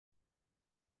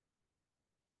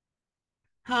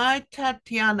Hi,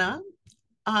 Tatiana.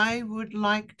 I would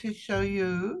like to show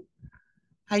you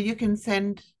how you can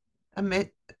send a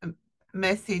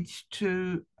message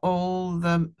to all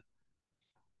the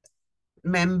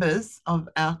members of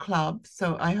our club.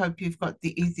 So I hope you've got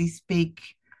the EasySpeak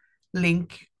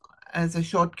link as a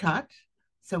shortcut.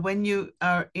 So when you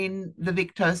are in the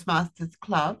Vic Toastmasters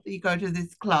Club, you go to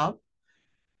this club.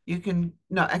 You can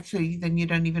no, actually, then you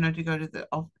don't even have to go to the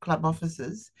club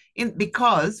offices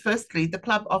because firstly, the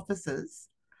club offices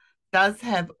does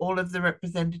have all of the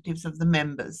representatives of the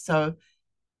members. So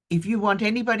if you want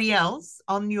anybody else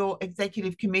on your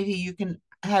executive committee, you can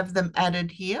have them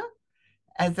added here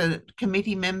as a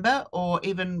committee member, or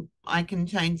even I can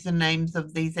change the names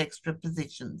of these extra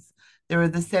positions. There are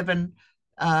the seven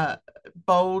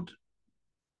bold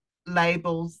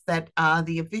labels that are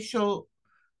the official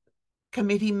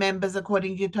committee members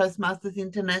according to Toastmasters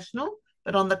International,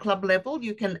 but on the club level,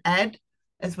 you can add,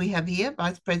 as we have here,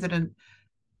 Vice President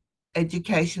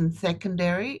Education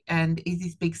Secondary and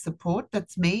EasySpeak Support.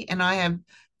 That's me, and I have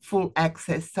full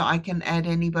access, so I can add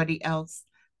anybody else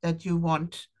that you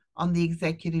want on the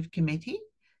executive committee,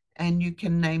 and you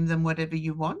can name them whatever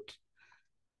you want.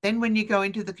 Then when you go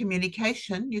into the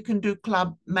communication, you can do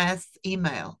club mass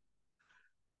email.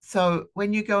 So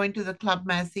when you go into the club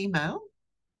mass email,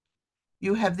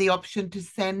 you have the option to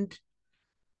send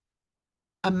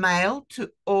a mail to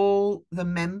all the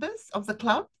members of the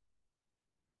club,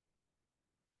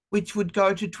 which would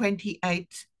go to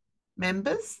 28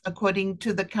 members according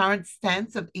to the current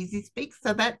stance of EasySpeak.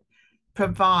 So that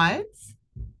provides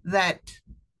that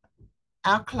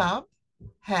our club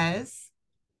has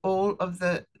all of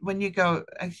the, when you go,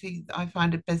 actually, I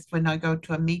find it best when I go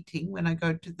to a meeting, when I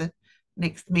go to the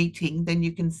next meeting, then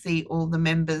you can see all the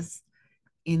members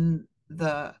in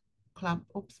the club.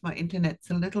 Oops, my internet's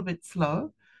a little bit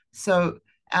slow. So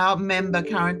our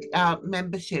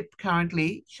membership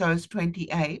currently shows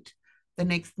 28. The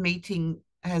next meeting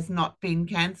has not been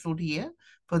cancelled here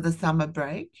for the summer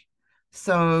break.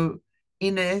 So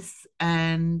Ines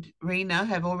and Rena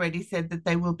have already said that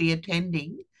they will be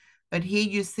attending. But here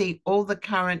you see all the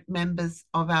current members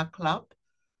of our club.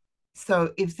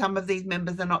 So if some of these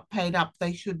members are not paid up,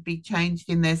 they should be changed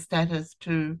in their status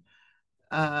to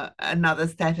another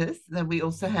status. Then we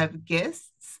also have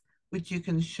guests, which you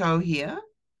can show here,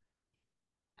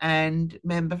 and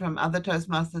member from other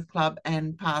Toastmasters Club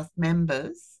and past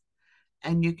members.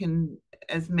 And you can,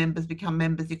 as members become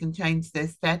members, you can change their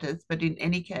status. But in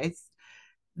any case,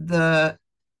 the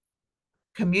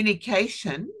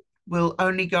communication will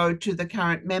only go to the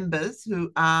current members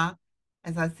who are,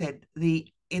 as I said,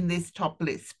 in this top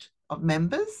list of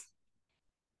members,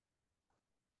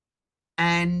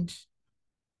 and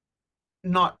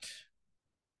not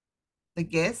the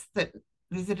guests that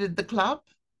visited the club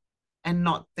and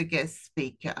not the guest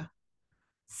speaker.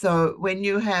 So when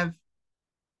you have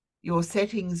your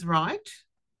settings right,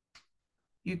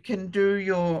 you can do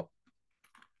your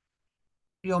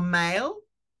mail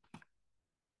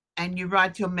and you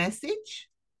write your message.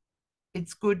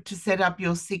 It's good to set up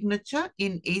your signature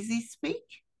in EasySpeak.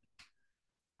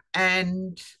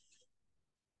 And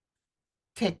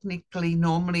technically,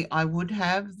 normally I would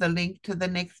have the link to the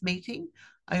next meeting.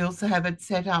 I also have it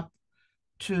set up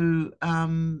to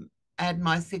add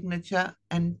my signature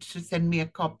and to send me a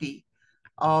copy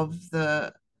of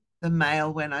the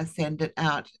mail when I send it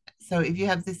out. So if you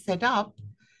have this set up,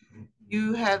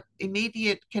 you have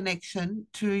immediate connection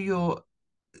to your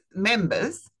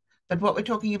members. But what we're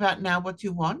talking about now, what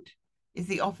you want, is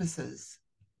the officers.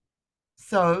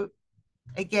 So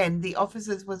again, the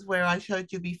officers was where I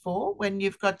showed you before. When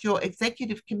you've got your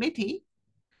executive committee,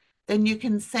 then you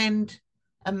can send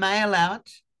a mail out,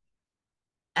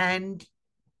 and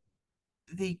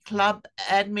the club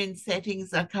admin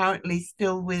settings are currently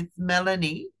still with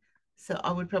Melanie. So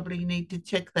I would probably need to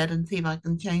check that and see if I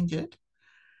can change it.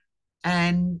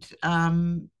 And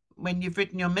when you've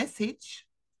written your message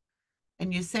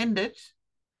and you send it,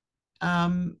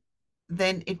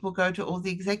 then it will go to all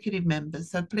the executive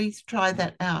members. So please try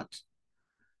that out.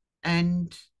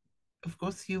 And of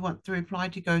course, you want the reply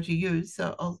to go to you.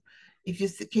 So if you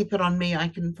keep it on me, I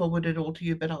can forward it all to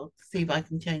you, but I'll see if I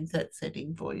can change that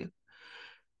setting for you.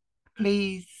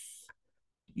 Please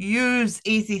use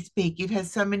EasySpeak. It has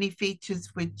so many features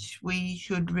which we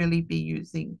should really be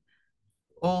using.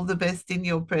 All the best in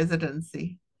your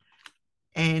presidency,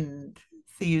 and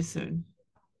see you soon.